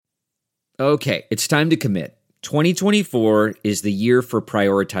Okay, it's time to commit. 2024 is the year for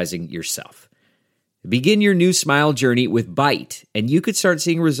prioritizing yourself. Begin your new smile journey with Byte, and you could start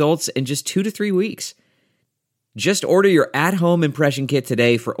seeing results in just 2 to 3 weeks. Just order your at-home impression kit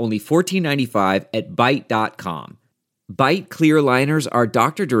today for only $14.95 at Byte.com. Byte clear liners are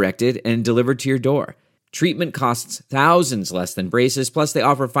doctor-directed and delivered to your door. Treatment costs thousands less than braces, plus they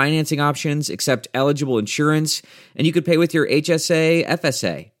offer financing options, accept eligible insurance, and you could pay with your HSA,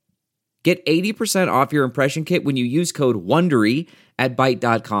 FSA. Get 80% off your impression kit when you use code WONDERY at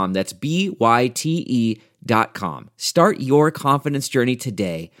Byte.com. That's BYTE.com. Start your confidence journey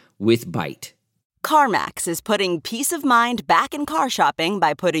today with Byte. CarMax is putting peace of mind back in car shopping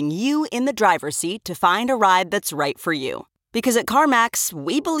by putting you in the driver's seat to find a ride that's right for you. Because at CarMax,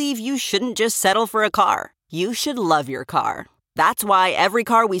 we believe you shouldn't just settle for a car. You should love your car. That's why every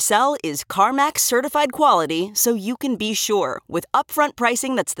car we sell is CarMax certified quality, so you can be sure with upfront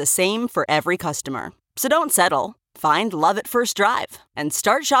pricing that's the same for every customer. So don't settle. Find love at first drive and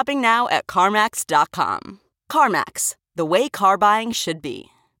start shopping now at CarMax.com. CarMax, the way car buying should be.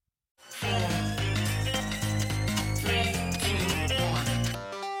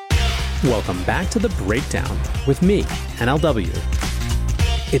 Welcome back to The Breakdown with me, NLW.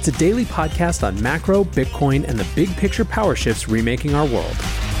 It's a daily podcast on macro, Bitcoin, and the big picture power shifts remaking our world.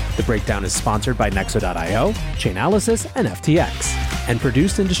 The Breakdown is sponsored by Nexo.io, Chainalysis, and FTX, and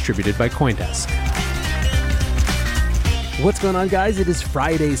produced and distributed by CoinDesk. What's going on, guys? It is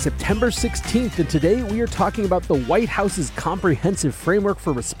Friday, September 16th, and today we are talking about the White House's comprehensive framework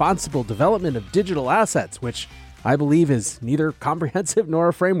for responsible development of digital assets, which I believe is neither comprehensive nor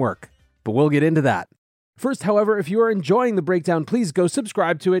a framework. But we'll get into that. First, however, if you are enjoying The Breakdown, please go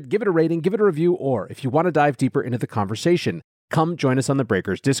subscribe to it, give it a rating, give it a review, or if you want to dive deeper into the conversation, come join us on the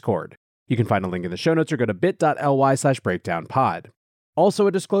Breakers Discord. You can find a link in the show notes or go to bit.ly/breakdownpod. Also,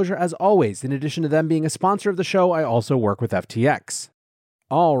 a disclosure as always, in addition to them being a sponsor of the show, I also work with FTX.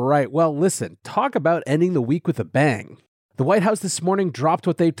 All right, well, listen, talk about ending the week with a bang. The White House this morning dropped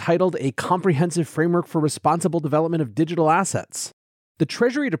what they've titled a comprehensive framework for responsible development of digital assets. The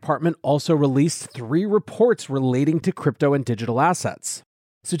Treasury Department also released 3 reports relating to crypto and digital assets.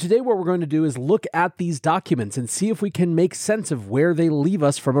 So today what we're going to do is look at these documents and see if we can make sense of where they leave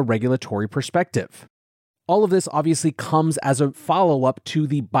us from a regulatory perspective. All of this obviously comes as a follow-up to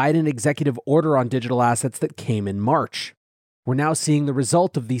the Biden executive order on digital assets that came in March. We're now seeing the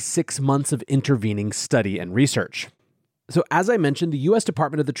result of these 6 months of intervening study and research. So as I mentioned, the U.S.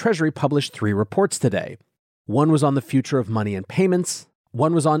 Department of the Treasury published 3 reports today. One was on the future of money and payments.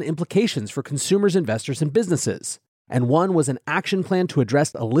 One was on implications for consumers, investors, and businesses. And one was an action plan to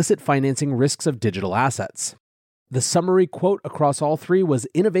address illicit financing risks of digital assets. The summary quote across all 3 was,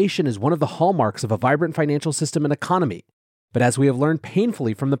 "Innovation is one of the hallmarks of a vibrant financial system and economy. But as we have learned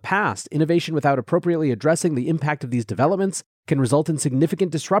painfully from the past, innovation without appropriately addressing the impact of these developments can result in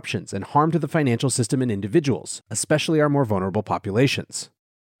significant disruptions and harm to the financial system and individuals, especially our more vulnerable populations."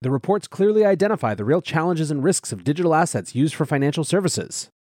 The reports clearly identify the real challenges and risks of digital assets used for financial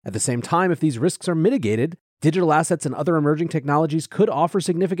services. At the same time, if these risks are mitigated, digital assets and other emerging technologies could offer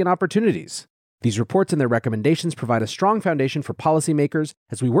significant opportunities. These reports and their recommendations provide a strong foundation for policymakers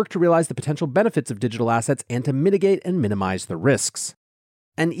as we work to realize the potential benefits of digital assets and to mitigate and minimize the risks.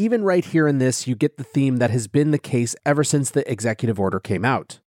 And even right here in this, you get the theme that has been the case ever since the executive order came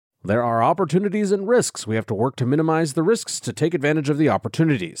out. There are opportunities and risks. We have to work to minimize the risks to take advantage of the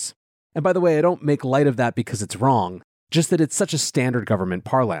opportunities. And by the way, I don't make light of that because it's wrong, just that it's such a standard government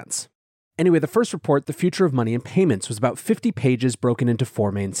parlance. Anyway, the first report, The Future of Money and Payments, was about 50 pages broken into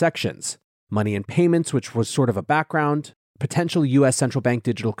 4 main sections. Money and payments, which was sort of a background, potential U.S. central bank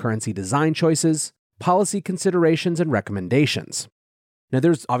digital currency design choices, policy considerations, and recommendations. Now,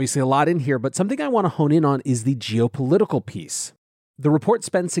 there's obviously a lot in here, but something I want to hone in on is the geopolitical piece. The report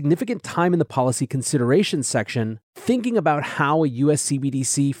spends significant time in the policy considerations section thinking about how a US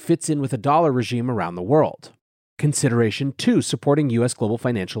CBDC fits in with a dollar regime around the world. Consideration 2, supporting US global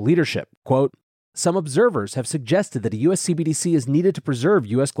financial leadership. Quote, "Some observers have suggested that a US CBDC is needed to preserve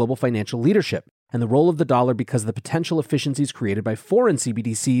US global financial leadership and the role of the dollar because the potential efficiencies created by foreign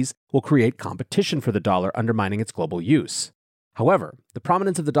CBDCs will create competition for the dollar, undermining its global use. However, the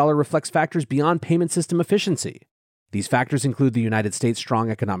prominence of the dollar reflects factors beyond payment system efficiency. These factors include the United States' strong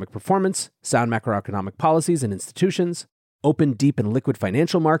economic performance, sound macroeconomic policies and institutions, open, deep, and liquid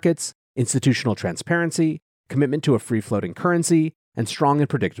financial markets, institutional transparency, commitment to a free-floating currency, and strong and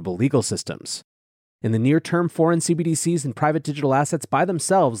predictable legal systems. In the near term, foreign CBDCs and private digital assets by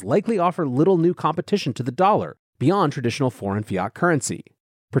themselves likely offer little new competition to the dollar beyond traditional foreign fiat currency,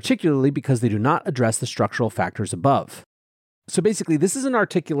 particularly because they do not address the structural factors above. So basically, this is an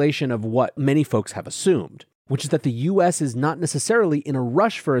articulation of what many folks have assumed, which is that the US is not necessarily in a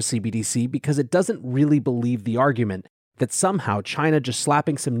rush for a CBDC because it doesn't really believe the argument that somehow China just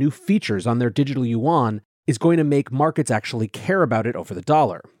slapping some new features on their digital yuan is going to make markets actually care about it over the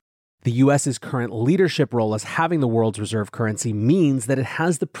dollar. The US's current leadership role as having the world's reserve currency means that it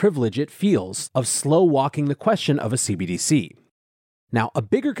has the privilege it feels of slow-walking the question of a CBDC. Now, a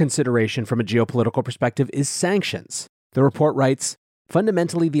bigger consideration from a geopolitical perspective is sanctions. The report writes,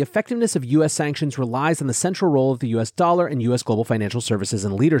 fundamentally, the effectiveness of US sanctions relies on the central role of the US dollar and US global financial services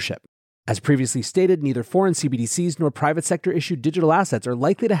and leadership. As previously stated, neither foreign CBDCs nor private sector issued digital assets are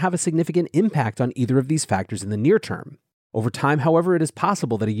likely to have a significant impact on either of these factors in the near term. Over time, however, it is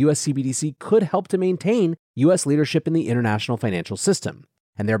possible that a US CBDC could help to maintain US leadership in the international financial system,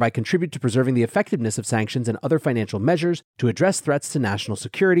 and thereby contribute to preserving the effectiveness of sanctions and other financial measures to address threats to national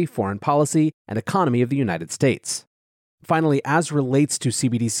security, foreign policy, and economy of the United States. Finally, as relates to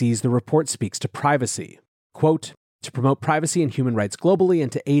CBDCs, the report speaks to privacy. Quote, to promote privacy and human rights globally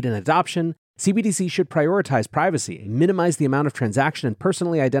and to aid in adoption, CBDC should prioritize privacy and minimize the amount of transaction and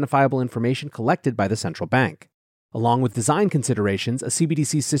personally identifiable information collected by the central bank. Along with design considerations, a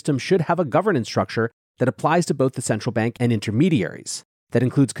CBDC system should have a governance structure that applies to both the central bank and intermediaries. That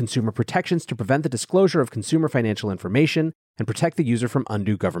includes consumer protections to prevent the disclosure of consumer financial information and protect the user from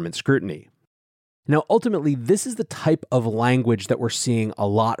undue government scrutiny. Now, ultimately, this is the type of language that we're seeing a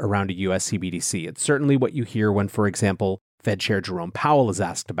lot around a US CBDC. It's certainly what you hear when, for example, Fed Chair Jerome Powell is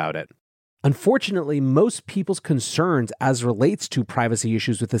asked about it. Unfortunately, most people's concerns as relates to privacy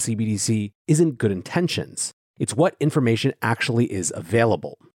issues with the CBDC isn't good intentions. It's what information actually is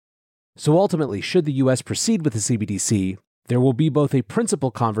available. So ultimately, should the US proceed with the CBDC, there will be both a principal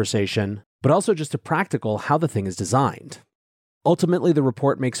conversation, but also just a practical how the thing is designed. Ultimately, the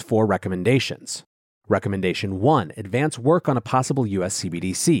report makes 4 recommendations. Recommendation 1, advance work on a possible US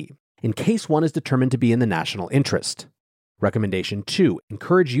CBDC, in case one is determined to be in the national interest. Recommendation 2,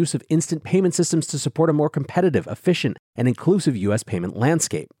 encourage use of instant payment systems to support a more competitive, efficient, and inclusive US payment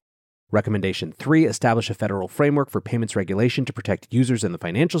landscape. Recommendation 3, establish a federal framework for payments regulation to protect users in the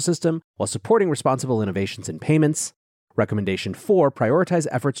financial system while supporting responsible innovations in payments. Recommendation 4, prioritize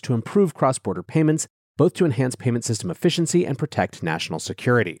efforts to improve cross-border payments, both to enhance payment system efficiency and protect national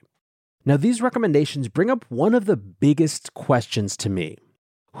security. Now, these recommendations bring up one of the biggest questions to me.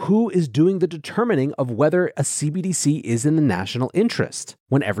 Who is doing the determining of whether a CBDC is in the national interest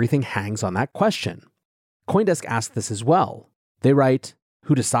when everything hangs on that question? CoinDesk asked this as well. They write,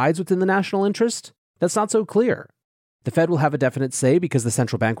 who decides what's in the national interest? That's not so clear. The Fed will have a definite say because the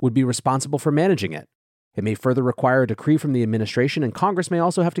central bank would be responsible for managing it. It may further require a decree from the administration, and Congress may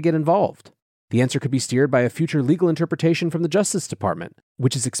also have to get involved. The answer could be steered by a future legal interpretation from the Justice Department,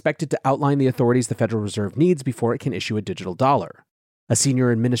 which is expected to outline the authorities the Federal Reserve needs before it can issue a digital dollar. A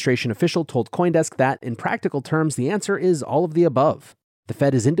senior administration official told CoinDesk that, in practical terms, the answer is all of the above. The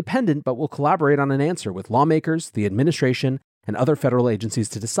Fed is independent but will collaborate on an answer with lawmakers, the administration, and other federal agencies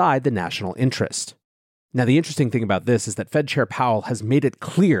to decide the national interest. Now, the interesting thing about this is that Fed Chair Powell has made it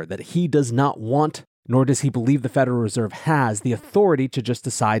clear that he does not want, nor does he believe the Federal Reserve has, the authority to just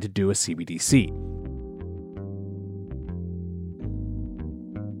decide to do a CBDC.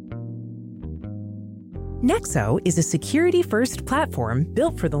 Nexo is a security-first platform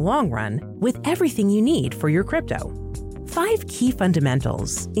built for the long run with everything you need for your crypto. 5 key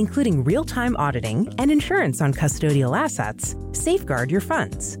fundamentals, including real-time auditing and insurance on custodial assets, safeguard your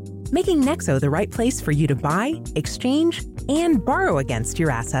funds, making Nexo the right place for you to buy, exchange, and borrow against your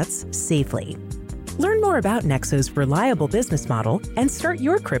assets safely. Learn more about Nexo's reliable business model and start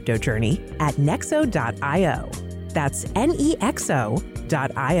your crypto journey at nexo.io. That's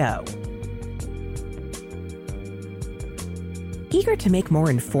NEXO.io. Eager to make more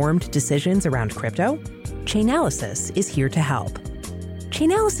informed decisions around crypto? Chainalysis is here to help.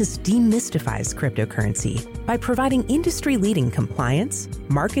 Chainalysis demystifies cryptocurrency by providing industry-leading compliance,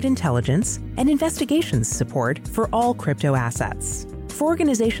 market intelligence, and investigations support for all crypto assets for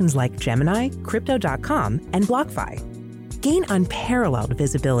organizations like Gemini, Crypto.com, and BlockFi. Gain unparalleled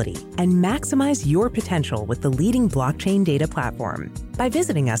visibility and maximize your potential with the leading blockchain data platform by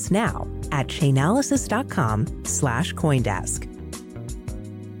visiting us now at chainalysis.com/CoinDesk.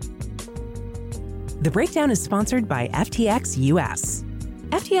 The breakdown is sponsored by FTX US.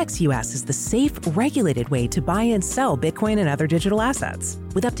 FTX US is the safe, regulated way to buy and sell Bitcoin and other digital assets,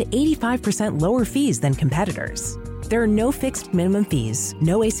 with up to 85% lower fees than competitors. There are no fixed minimum fees,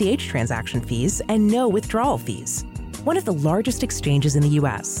 no ACH transaction fees, and no withdrawal fees. One of the largest exchanges in the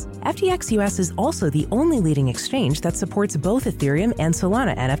US, FTX US is also the only leading exchange that supports both Ethereum and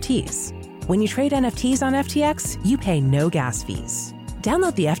Solana NFTs. When you trade NFTs on FTX, you pay no gas fees.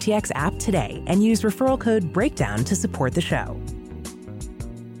 Download the FTX app today and use referral code BREAKDOWN to support the show.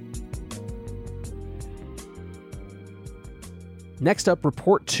 Next up,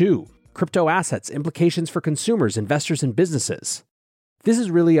 Report 2, Crypto Assets, Implications for Consumers, Investors, and Businesses. This is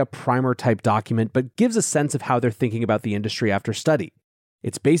really a primer-type document, but gives a sense of how they're thinking about the industry after study.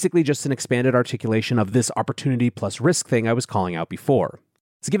 It's basically just an expanded articulation of this opportunity plus risk thing I was calling out before.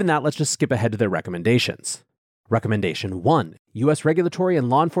 So given that, let's just skip ahead to their recommendations. Recommendation 1. U.S. regulatory and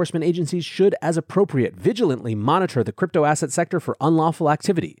law enforcement agencies should, as appropriate, vigilantly monitor the crypto asset sector for unlawful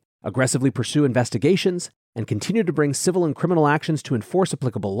activity, aggressively pursue investigations, and continue to bring civil and criminal actions to enforce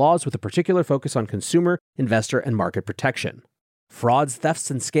applicable laws with a particular focus on consumer, investor, and market protection. Frauds,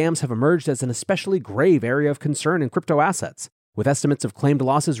 thefts, and scams have emerged as an especially grave area of concern in crypto assets, with estimates of claimed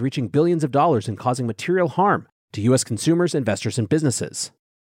losses reaching billions of dollars and causing material harm to U.S. consumers, investors, and businesses.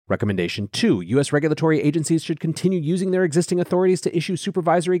 Recommendation 2. U.S. regulatory agencies should continue using their existing authorities to issue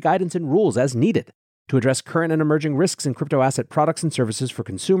supervisory guidance and rules as needed to address current and emerging risks in crypto asset products and services for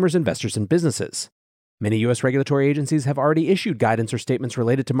consumers, investors, and businesses. Many U.S. regulatory agencies have already issued guidance or statements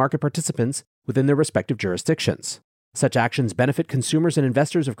related to market participants within their respective jurisdictions. Such actions benefit consumers and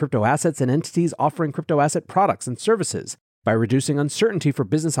investors of crypto assets and entities offering crypto asset products and services by reducing uncertainty for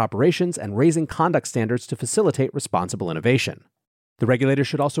business operations and raising conduct standards to facilitate responsible innovation. The regulator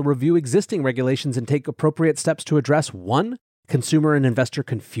should also review existing regulations and take appropriate steps to address 1. Consumer and investor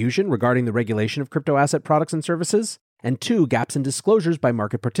confusion regarding the regulation of crypto asset products and services, and 2. Gaps in disclosures by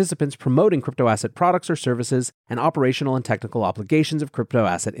market participants promoting crypto asset products or services and operational and technical obligations of crypto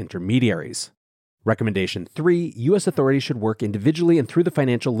asset intermediaries. Recommendation 3. U.S. authorities should work individually and through the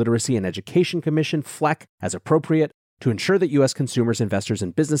Financial Literacy and Education Commission, FLEC, as appropriate, to ensure that U.S. consumers, investors,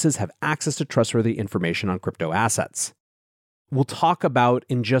 and businesses have access to trustworthy information on crypto assets. We'll talk about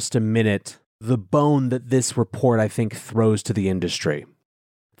in just a minute the bone that this report, I think, throws to the industry.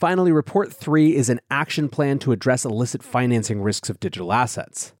 Finally, Report 3 is an action plan to address illicit financing risks of digital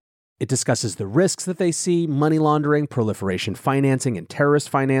assets. It discusses the risks that they see, money laundering, proliferation financing, and terrorist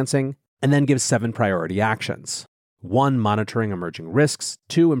financing, and then gives 7 priority actions. 1. Monitoring emerging risks.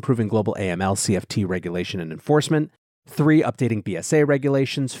 2. Improving global AML CFT regulation and enforcement. 3. Updating BSA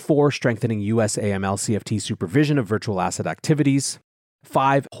regulations. 4. Strengthening U.S. AML CFT supervision of virtual asset activities.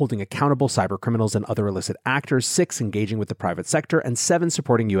 5. Holding accountable cybercriminals and other illicit actors. 6. Engaging with the private sector. And 7.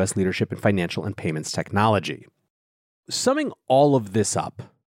 Supporting U.S. leadership in financial and payments technology. Summing all of this up,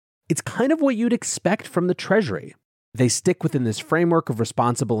 it's kind of what you'd expect from the Treasury. They stick within this framework of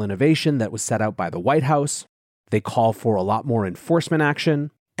responsible innovation that was set out by the White House. They call for a lot more enforcement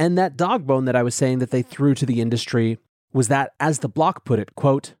action. And that dog bone that I was saying that they threw to the industry was that, as the block put it,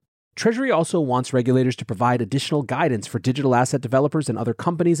 quote, Treasury also wants regulators to provide additional guidance for digital asset developers and other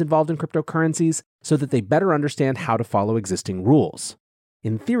companies involved in cryptocurrencies so that they better understand how to follow existing rules.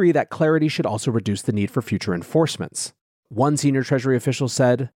 In theory, that clarity should also reduce the need for future enforcements. One senior Treasury official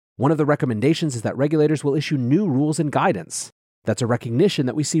said, one of the recommendations is that regulators will issue new rules and guidance. That's a recognition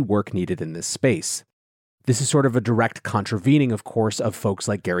that we see work needed in this space. This is sort of a direct contravening, of course, of folks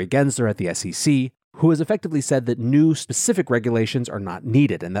like Gary Gensler at the SEC, who has effectively said that new specific regulations are not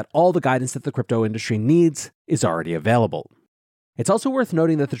needed and that all the guidance that the crypto industry needs is already available. It's also worth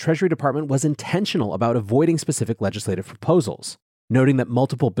noting that the Treasury Department was intentional about avoiding specific legislative proposals, noting that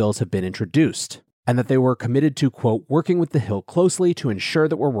multiple bills have been introduced, and that they were committed to, quote, working with the Hill closely to ensure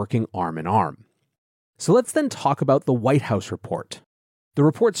that we're working arm in arm. So let's then talk about the White House report. The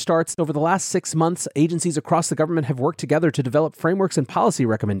report starts, over the last 6 months, agencies across the government have worked together to develop frameworks and policy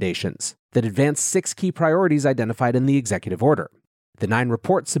recommendations that advance 6 key priorities identified in the executive order. The 9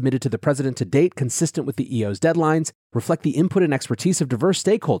 reports submitted to the president to date, consistent with the EO's deadlines, reflect the input and expertise of diverse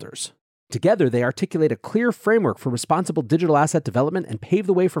stakeholders. Together, they articulate a clear framework for responsible digital asset development and pave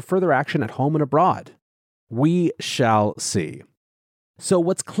the way for further action at home and abroad. We shall see. So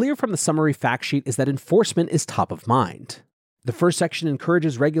what's clear from the summary fact sheet is that enforcement is top of mind. The first section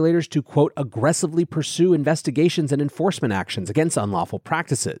encourages regulators to, quote, aggressively pursue investigations and enforcement actions against unlawful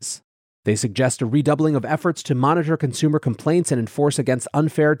practices. They suggest a redoubling of efforts to monitor consumer complaints and enforce against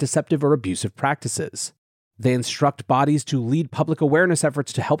unfair, deceptive, or abusive practices. They instruct bodies to lead public awareness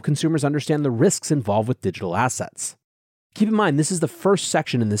efforts to help consumers understand the risks involved with digital assets. Keep in mind, this is the first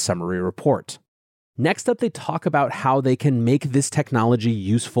section in this summary report. Next up, they talk about how they can make this technology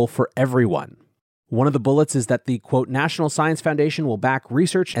useful for everyone. One of the bullets is that the, quote, National Science Foundation will back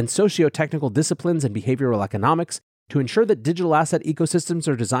research and socio-technical disciplines and behavioral economics to ensure that digital asset ecosystems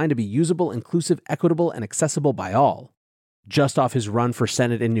are designed to be usable, inclusive, equitable, and accessible by all. Just off his run for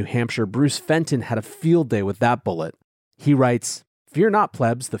Senate in New Hampshire, Bruce Fenton had a field day with that bullet. He writes, Fear not,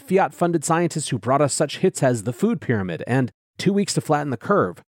 plebs, the fiat-funded scientists who brought us such hits as The Food Pyramid and 2 Weeks to Flatten the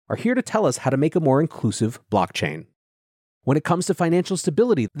Curve are here to tell us how to make a more inclusive blockchain. When it comes to financial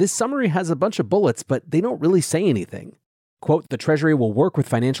stability, this summary has a bunch of bullets, but they don't really say anything. Quote, the Treasury will work with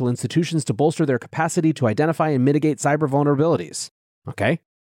financial institutions to bolster their capacity to identify and mitigate cyber vulnerabilities. Okay.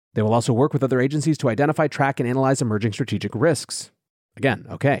 They will also work with other agencies to identify, track, and analyze emerging strategic risks. Again,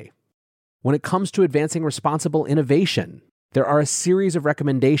 okay. When it comes to advancing responsible innovation, there are a series of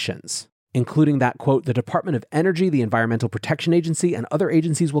recommendations, including that, quote, the Department of Energy, the Environmental Protection Agency, and other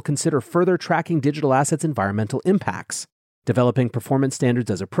agencies will consider further tracking digital assets' environmental impacts, developing performance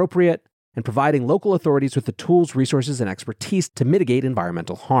standards as appropriate, and providing local authorities with the tools, resources, and expertise to mitigate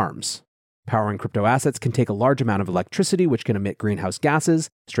environmental harms. Powering crypto assets can take a large amount of electricity, which can emit greenhouse gases,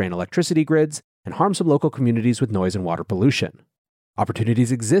 strain electricity grids, and harm some local communities with noise and water pollution.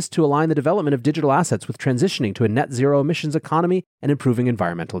 Opportunities exist to align the development of digital assets with transitioning to a net zero emissions economy and improving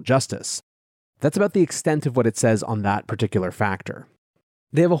environmental justice. That's about the extent of what it says on that particular factor.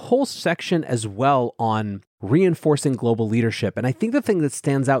 They have a whole section as well on reinforcing global leadership, and I think the thing that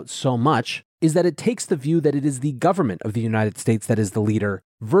stands out so much is that it takes the view that it is the government of the United States that is the leader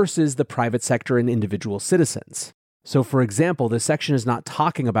versus the private sector and individual citizens. So, for example, this section is not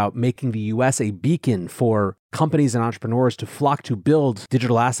talking about making the US a beacon for companies and entrepreneurs to flock to build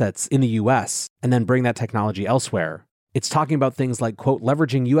digital assets in the US and then bring that technology elsewhere. It's talking about things like, quote,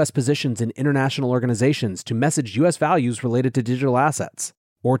 leveraging US positions in international organizations to message US values related to digital assets,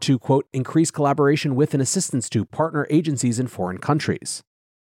 or to, quote, increase collaboration with and assistance to partner agencies in foreign countries.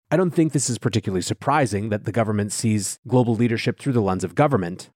 I don't think this is particularly surprising that the government sees global leadership through the lens of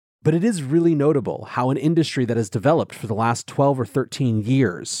government, but it is really notable how an industry that has developed for the last 12 or 13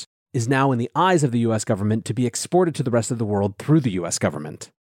 years is now in the eyes of the US government to be exported to the rest of the world through the US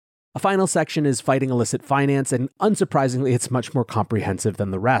government. A final section is fighting illicit finance, and unsurprisingly, it's much more comprehensive than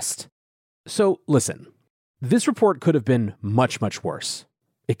the rest. So listen, this report could have been much, much worse.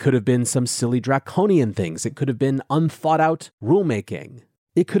 It could have been some silly draconian things. It could have been unthought out rulemaking.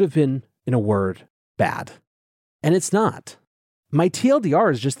 It could have been, in a word, bad. And it's not. My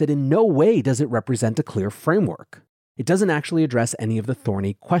TLDR is just that in no way does it represent a clear framework. It doesn't actually address any of the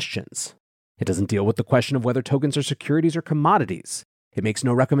thorny questions. It doesn't deal with the question of whether tokens are securities or commodities. It makes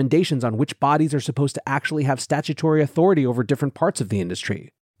no recommendations on which bodies are supposed to actually have statutory authority over different parts of the industry,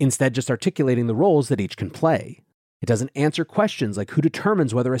 instead just articulating the roles that each can play. It doesn't answer questions like who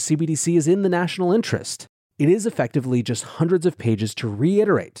determines whether a CBDC is in the national interest. It is effectively just hundreds of pages to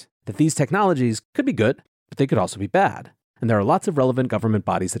reiterate that these technologies could be good, but they could also be bad, and there are lots of relevant government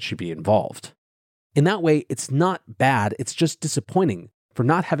bodies that should be involved. In that way, it's not bad, it's just disappointing for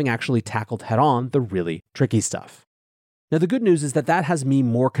not having actually tackled head-on the really tricky stuff. Now, the good news is that has me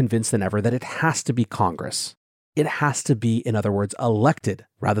more convinced than ever that it has to be Congress. It has to be, in other words, elected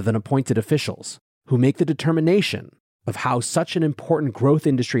rather than appointed officials who make the determination of how such an important growth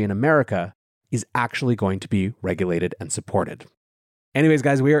industry in America is actually going to be regulated and supported. Anyways,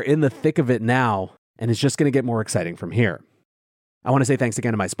 guys, we are in the thick of it now, and it's just going to get more exciting from here. I want to say thanks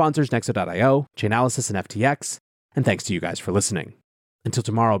again to my sponsors, Nexo.io, Chainalysis, and FTX, and thanks to you guys for listening. Until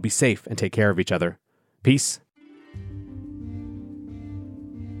tomorrow, be safe and take care of each other. Peace.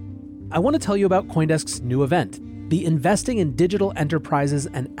 I want to tell you about CoinDesk's new event, the Investing in Digital Enterprises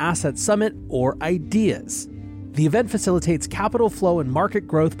and Assets Summit, or IDEAS. The event facilitates capital flow and market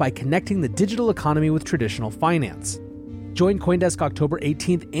growth by connecting the digital economy with traditional finance. Join CoinDesk October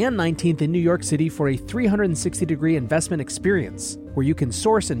 18th and 19th in New York City for a 360-degree investment experience where you can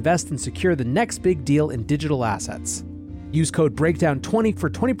source, invest, and secure the next big deal in digital assets. Use code BREAKDOWN20 for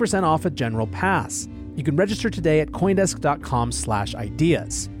 20% off a general pass. You can register today at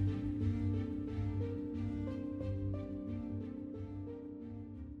coindesk.com/ideas.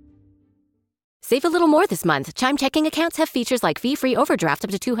 Save a little more this month. Chime checking accounts have features like fee-free overdraft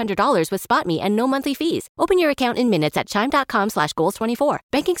up to $200 with SpotMe and no monthly fees. Open your account in minutes at chime.com/goals24.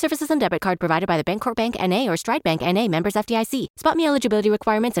 Banking services and debit card provided by the Bancorp Bank N.A. or Stride Bank N.A. members FDIC. SpotMe eligibility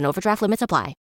requirements and overdraft limits apply.